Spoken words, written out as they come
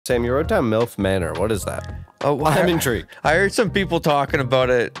Sam, you wrote down Milf Manor. What is that? Oh, well, I'm intrigued. I heard some people talking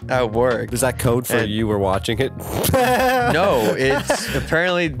about it at work. Is that code for you were watching it? No, it's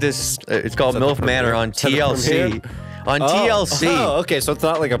apparently this. It's called Milf Manor on TLC. On TLC. Oh, okay. So it's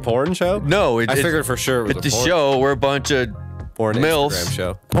not like a porn show? No, I figured for sure it was it's a show where a bunch of MILFs, Instagram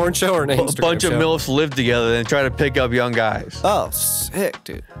show. Porn show or an Instagram a bunch of MILFs live together and try to pick up young guys. Oh, sick,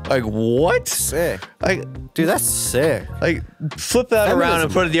 dude. Like what? Sick. Like, dude, that's sick. Like, flip that around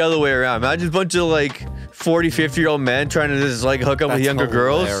and put it the other way around. Imagine a bunch of like 40, 50-year-old men trying to just like hook up with younger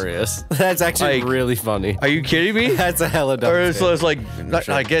girls. Hilarious. That's actually like, really funny. Are you kidding me? That's a hella dumb. Or it's like,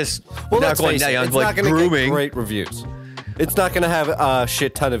 I guess, well, not going that young, it's like not gonna grooming. Get great reviews. It's not going to have a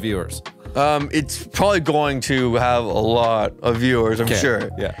shit ton of viewers. It's probably going to have a lot of viewers, I'm sure.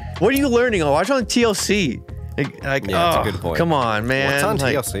 Yeah. What are you learning? Watch on TLC. Like, yeah, that's a good point. Come on, man. What's on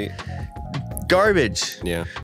like, TLC? Garbage. Yeah.